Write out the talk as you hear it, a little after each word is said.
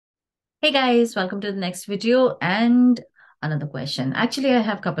Hey guys, welcome to the next video and another question. Actually, I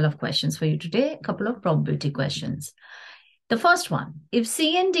have a couple of questions for you today, a couple of probability questions. The first one, if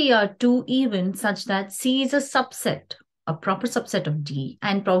C and D are two even such that C is a subset, a proper subset of D,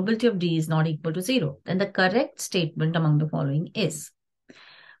 and probability of D is not equal to 0, then the correct statement among the following is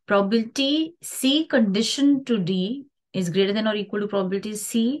probability C condition to D is greater than or equal to probability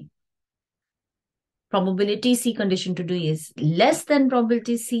C. Probability C condition to D is less than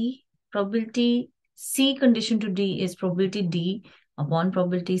probability C. Probability C condition to D is probability D upon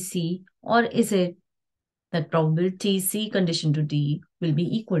probability C, or is it that probability C condition to D will be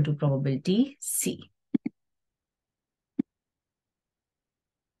equal to probability C?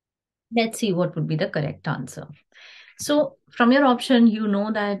 Let's see what would be the correct answer. So from your option, you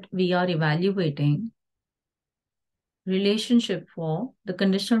know that we are evaluating relationship for the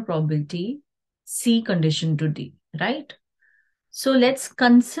conditional probability C condition to D, right? So let's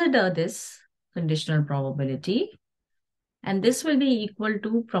consider this conditional probability, and this will be equal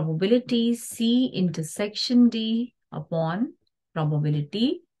to probability C intersection D upon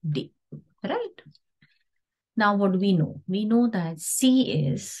probability D, right? Now, what do we know? We know that C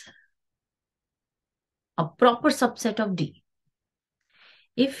is a proper subset of D.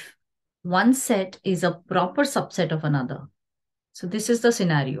 If one set is a proper subset of another, so this is the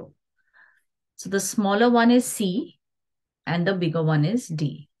scenario. So the smaller one is C and the bigger one is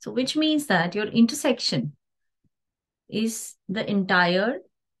D. So which means that your intersection is the entire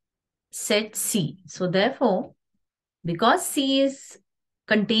set C. So therefore, because C is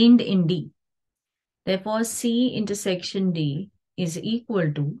contained in D, therefore C intersection D is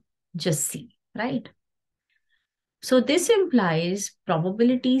equal to just C, right? So this implies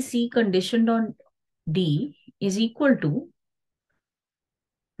probability C conditioned on D is equal to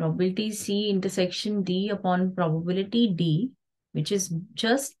probability C intersection D upon probability D, which is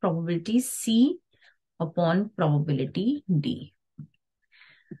just probability C upon probability D.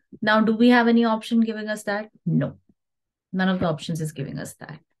 Now, do we have any option giving us that? No. None of the options is giving us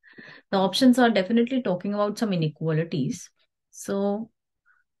that. The options are definitely talking about some inequalities. So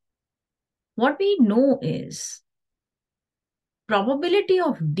what we know is probability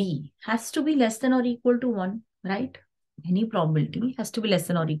of D has to be less than or equal to 1, right? Any probability has to be less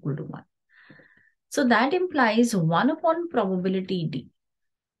than or equal to 1. So that implies 1 upon probability D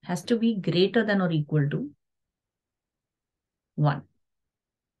has to be greater than or equal to 1.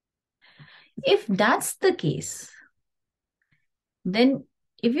 If that's the case, then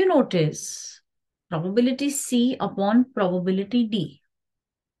if you notice probability C upon probability D,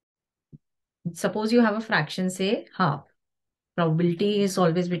 suppose you have a fraction, say half. Probability is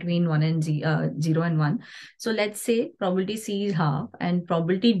always between 1 and 0 and 1. So let's say probability C is half and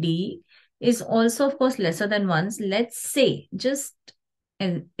probability D is also, of course, lesser than 1. Let's say, it's just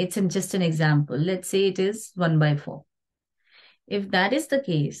an example. Let's say it is 1 by 4. If that is the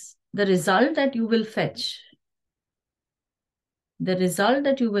case, the result that you will fetch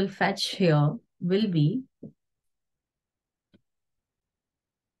here will be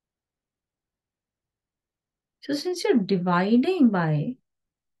so since you're dividing by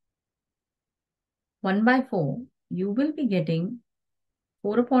 1 by 4, you will be getting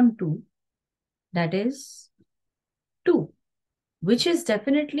 4 upon 2, that is 2, which is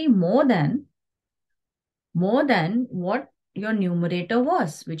definitely more than what your numerator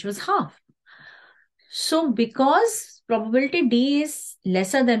was, which was half. So because probability D is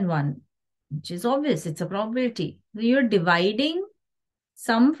lesser than 1, which is obvious, it's a probability. So you're dividing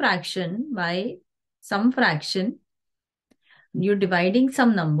some fraction by some fraction. You're dividing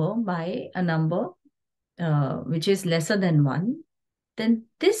some number by a number which is lesser than 1. Then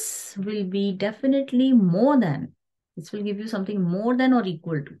this will be definitely more than. This will give you something more than or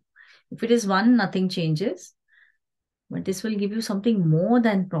equal to. If it is 1, nothing changes. But this will give you something more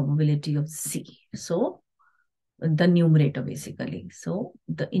than probability of C. So the numerator basically. So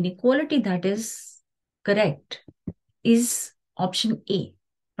the inequality that is correct is option A.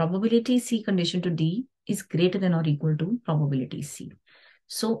 Probability C condition to D is greater than or equal to probability C.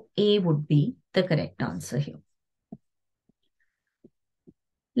 So A would be the correct answer here.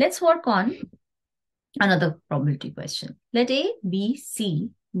 Let's work on another probability question. Let A, B, C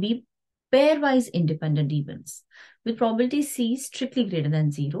be pairwise independent events with probability C strictly greater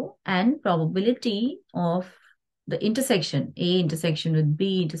than 0 and probability of the intersection A intersection with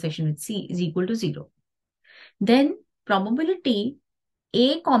B intersection with C is equal to 0. Then probability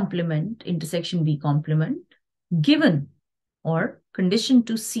A complement intersection B complement given or condition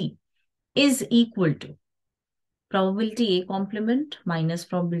to C is equal to probability A complement minus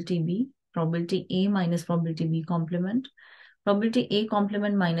probability B, probability A minus probability B complement, Probability A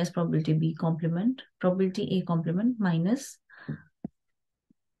complement minus probability B complement. Probability A complement minus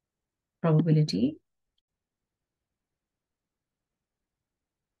probability.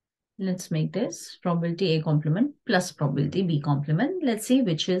 Let's make this probability A complement plus probability B complement. Let's see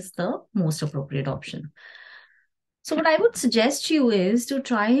which is the most appropriate option. So what I would suggest you is to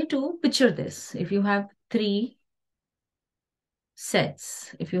try to picture this. If you have three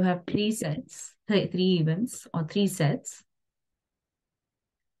sets, if you have three sets, three events or three sets,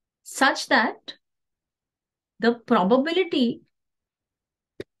 such that the probability,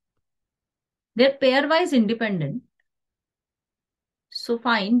 they're pairwise independent. So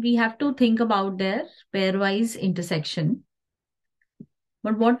fine, we have to think about their pairwise intersection.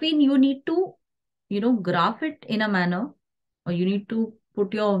 But what you need to, graph it in a manner, or you need to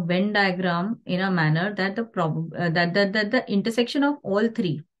put your Venn diagram in a manner that that the intersection of all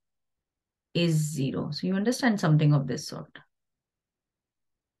three is 0. So you understand something of this sort.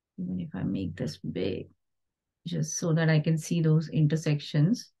 Even if I make this big, just so that I can see those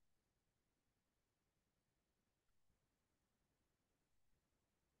intersections.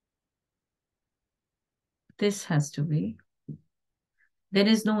 This has to be, there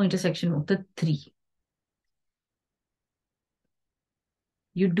is no intersection of the three.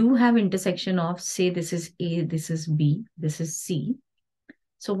 You do have intersection of, say, this is A, this is B, this is C.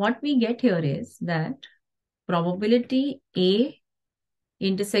 So what we get here is that probability A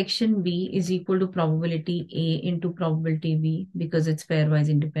intersection B is equal to probability A into probability B because it's pairwise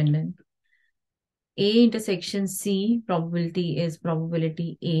independent. A intersection C, probability is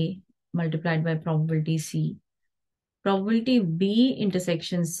probability A multiplied by probability C. Probability B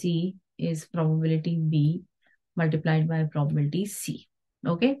intersection C is probability B multiplied by probability C.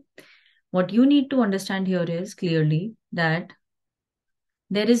 Okay. What you need to understand here is clearly that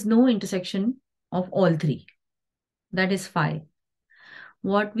there is no intersection of all three. That is 5.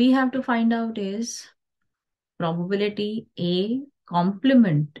 What we have to find out is probability A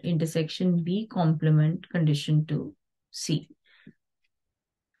complement intersection B complement condition to C.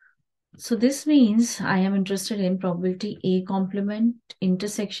 So this means I am interested in probability A complement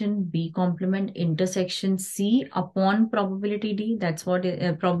intersection B complement intersection C upon probability D. That's what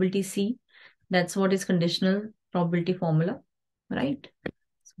probability C. That's what is conditional probability formula, right?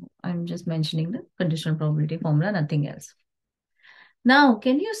 So I'm just mentioning the conditional probability formula, nothing else. Now,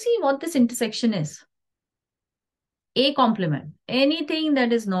 can you see what this intersection is? A complement. Anything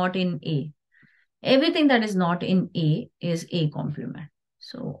that is not in A. Everything that is not in A is A complement.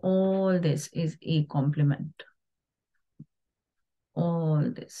 So all this is A complement.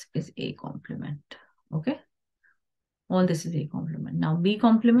 All this is A complement. Okay? All this is A complement. Now B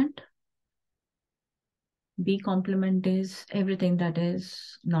complement. B complement is everything that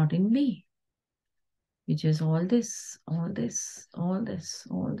is not in B, which is all this, all this, all this,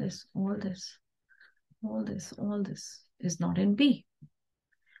 all this, all this, all this, all this is not in B.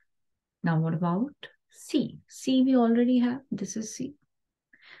 Now what about C? C we already have. This is C.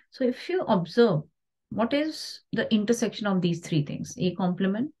 So if you observe, what is the intersection of these three things? A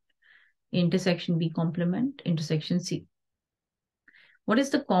complement, intersection B complement, intersection C. What is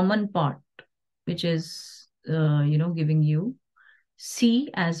the common part, which is, giving you C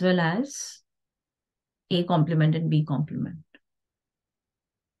as well as A complement and B complement?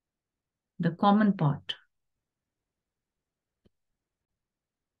 The common part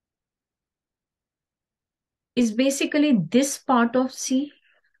is basically this part of C,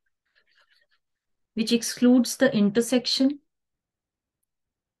 which excludes the intersection.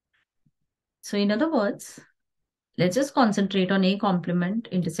 So in other words, let's just concentrate on A complement,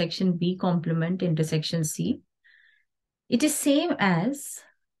 intersection B complement, intersection C. It is same as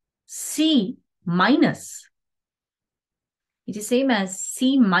C minus. It is same as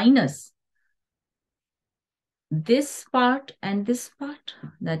C minus this part and this part.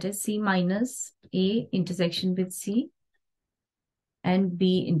 That is C minus A intersection with C and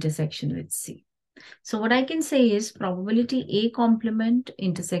B intersection with C. So what I can say is probability A complement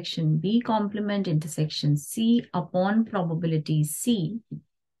intersection B complement intersection C upon probability C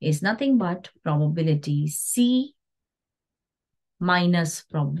is nothing but probability C minus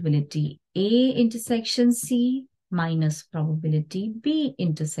probability A intersection C minus probability B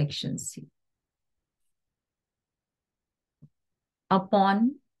intersection C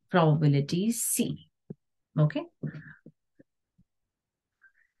upon probability C. Okay.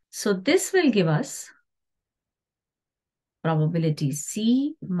 So this will give us probability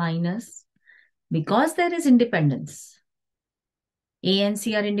C minus, because there is independence, A and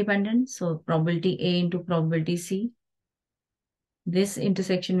C are independent, so probability A into probability C. This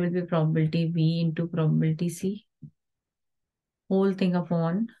intersection will be probability B into probability C. whole thing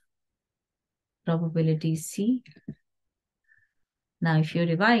upon probability C. Now, if you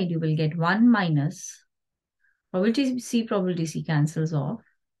divide, you will get 1 minus probability C cancels off.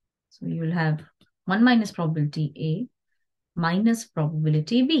 So you will have 1 minus probability A minus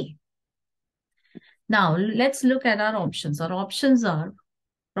probability B. Now, let's look at our options. Our options are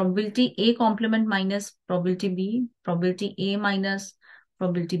probability A complement minus probability B, probability A minus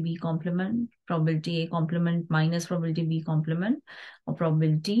probability B complement, probability A complement minus probability B complement, or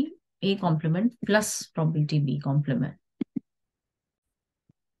probability A complement plus probability B complement.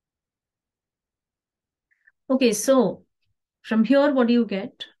 Okay, so from here, what do you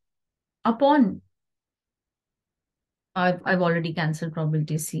get? Upon, I've already cancelled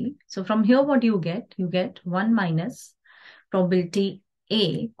probability C. So from here, what you get? You get 1 minus probability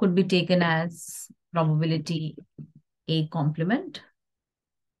A could be taken as probability A complement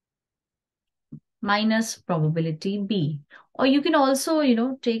minus probability B. Or you can also,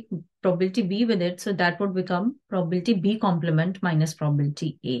 take probability B with it. So that would become probability B complement minus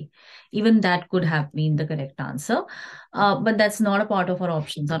probability A. Even that could have been the correct answer. But that's not a part of our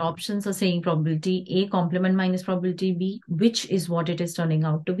options. Our options are saying probability A complement minus probability B, which is what it is turning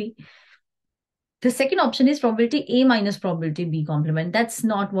out to be. The second option is probability A minus probability B complement. That's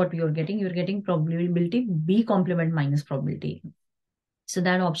not what you're getting. You're getting probability B complement minus probability. So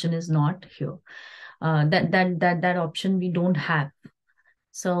that option is not here. That option we don't have.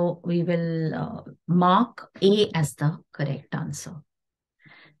 So we will mark A as the correct answer.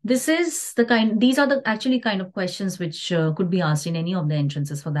 These are the actually kind of questions which could be asked in any of the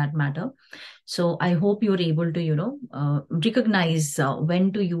entrances for that matter. So I hope you're able to, recognize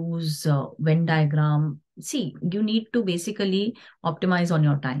when to use Venn diagram. See, you need to basically optimize on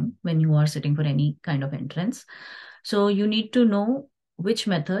your time when you are sitting for any kind of entrance. So you need to know which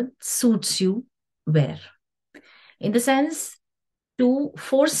method suits you where. In the sense, to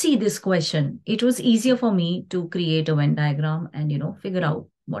foresee this question, it was easier for me to create a Venn diagram and, figure out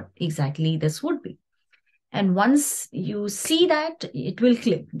what exactly this would be. And once you see that, it will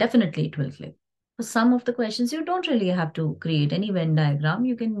click. Definitely it will click. For some of the questions, you don't really have to create any Venn diagram.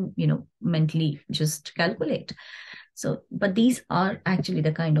 You can, mentally just calculate. So, but these are actually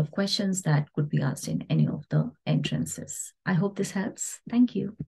the kind of questions that could be asked in any of the entrances. I hope this helps. Thank you.